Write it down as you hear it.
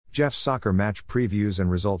Jeff's Soccer Match Previews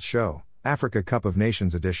and Results Show, Africa Cup of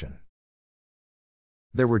Nations Edition.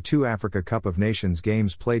 There were 2 Africa Cup of Nations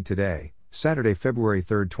games played today, Saturday, February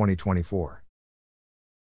 3, 2024.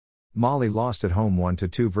 Mali lost at home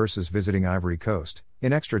 1-2 versus visiting Ivory Coast,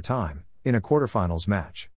 in extra time, in a quarterfinals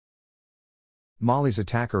match. Mali's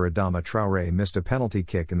attacker Adama Traoré missed a penalty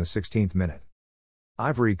kick in the 16th minute.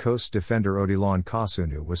 Ivory Coast's defender Odilon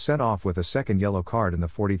Kosunu was sent off with a second yellow card in the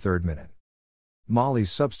 43rd minute.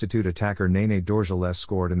 Mali's substitute attacker Nene Dorjales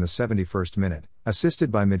scored in the 71st minute,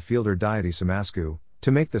 assisted by midfielder Diaty Samascu,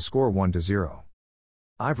 to make the score 1-0.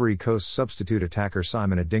 Ivory Coast's substitute attacker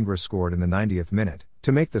Simon Adingra scored in the 90th minute,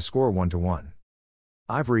 to make the score 1-1.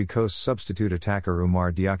 Ivory Coast's substitute attacker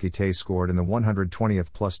Oumar Diakité scored in the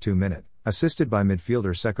 120th +2 minute, assisted by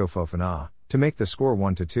midfielder Seko Fofana, to make the score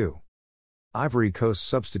 1-2. Ivory Coast's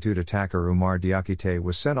substitute attacker Oumar Diakité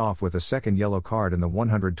was sent off with a second yellow card in the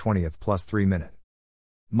 120th +3 minute.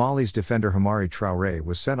 Mali's defender Hamari Traoré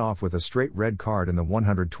was sent off with a straight red card in the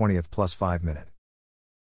 120th +5 minute.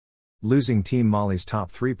 Losing team Mali's top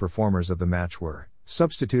 3 performers of the match were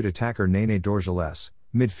substitute attacker Nene Dorjales,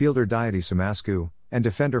 midfielder Diaty Samascu, and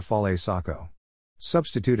defender Fale Sako.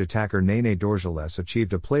 Substitute attacker Nene Dorjales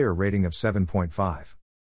achieved a player rating of 7.5.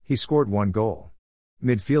 He scored 1 goal.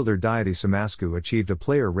 Midfielder Diaty Samascu achieved a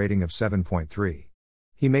player rating of 7.3.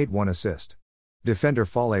 He made 1 assist. Defender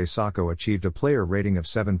Fale Sako achieved a player rating of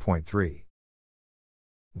 7.3.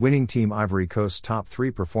 Winning team Ivory Coast's top 3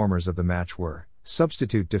 performers of the match were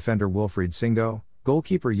substitute defender Wilfried Singo,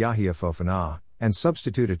 goalkeeper Yahia Fofana, and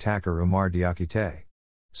substitute attacker Oumar Diakité.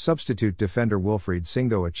 Substitute defender Wilfried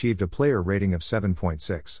Singo achieved a player rating of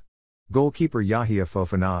 7.6. Goalkeeper Yahia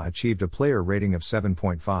Fofana achieved a player rating of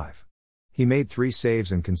 7.5. He made 3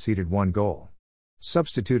 saves and conceded 1 goal.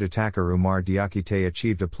 Substitute attacker Oumar Diakité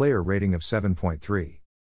achieved a player rating of 7.3.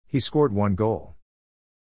 He scored 1 goal.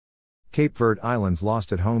 Cape Verde Islands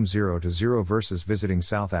lost at home 0-0 versus visiting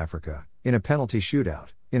South Africa, in a penalty shootout,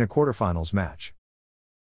 in a quarterfinals match.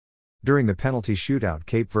 During the penalty shootout,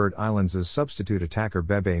 Cape Verde Islands' substitute attacker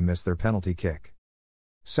Bebe missed their penalty kick.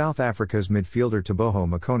 South Africa's midfielder Teboho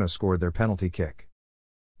Makona scored their penalty kick.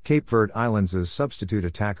 Cape Verde Islands' substitute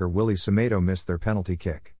attacker Willie Semedo missed their penalty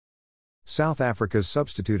kick. South Africa's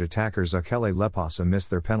substitute attacker Zakele Lepasa missed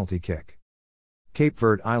their penalty kick. Cape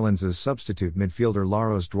Verde Islands' substitute midfielder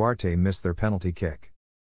Laros Duarte missed their penalty kick.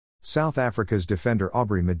 South Africa's defender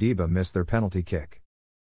Aubrey Madiba missed their penalty kick.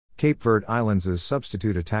 Cape Verde Islands'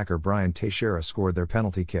 substitute attacker Brian Teixeira scored their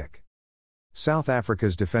penalty kick. South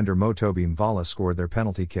Africa's defender Motobi Mvala scored their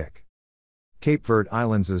penalty kick. Cape Verde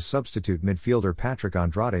Islands' substitute midfielder Patrick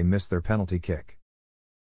Andrade missed their penalty kick.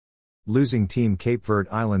 Losing team Cape Verde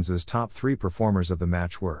Islands' top 3 performers of the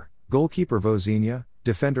match were goalkeeper Vozinha,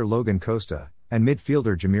 defender Logan Costa, and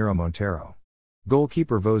midfielder Jamiro Montero.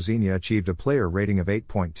 Goalkeeper Vozinha achieved a player rating of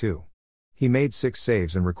 8.2. He made 6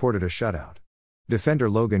 saves and recorded a shutout. Defender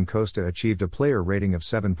Logan Costa achieved a player rating of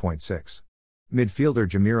 7.6. Midfielder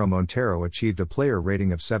Jamiro Montero achieved a player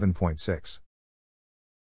rating of 7.6.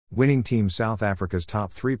 Winning team South Africa's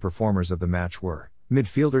top 3 performers of the match were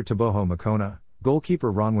midfielder Teboho Makona,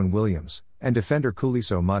 goalkeeper Ronwen Williams, and defender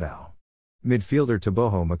Kuliso Mudau. Midfielder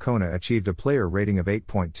Teboho Makona achieved a player rating of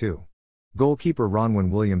 8.2. Goalkeeper Ronwen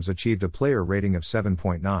Williams achieved a player rating of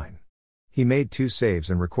 7.9. He made 2 saves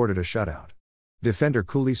and recorded a shutout. Defender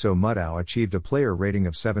Kuliso Mudau achieved a player rating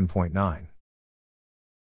of 7.9.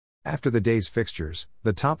 After the day's fixtures,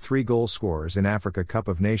 the top 3 goal scorers in Africa Cup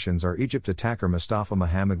of Nations are Egypt attacker Mustafa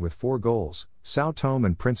Mohamed with 4 goals, Sao Tome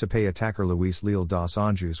and Principe attacker Luis Leal dos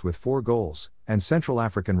Anjos with 4 goals, and Central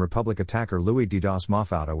African Republic attacker Louis Didas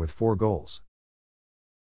Mafauda with 4 goals.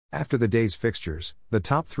 After the day's fixtures, the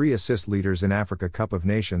top 3 assist leaders in Africa Cup of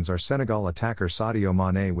Nations are Senegal attacker Sadio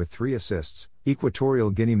Mane with 3 assists,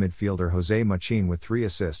 Equatorial Guinea midfielder Jose Machin with 3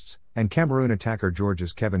 assists, and Cameroon attacker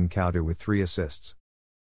Georgia's Kevin Kaudu with 3 assists.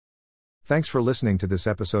 Thanks for listening to this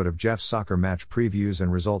episode of Jeff's Soccer Match Previews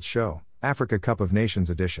and Results Show, Africa Cup of Nations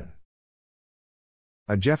Edition.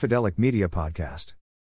 A Jeffadelic Media Podcast.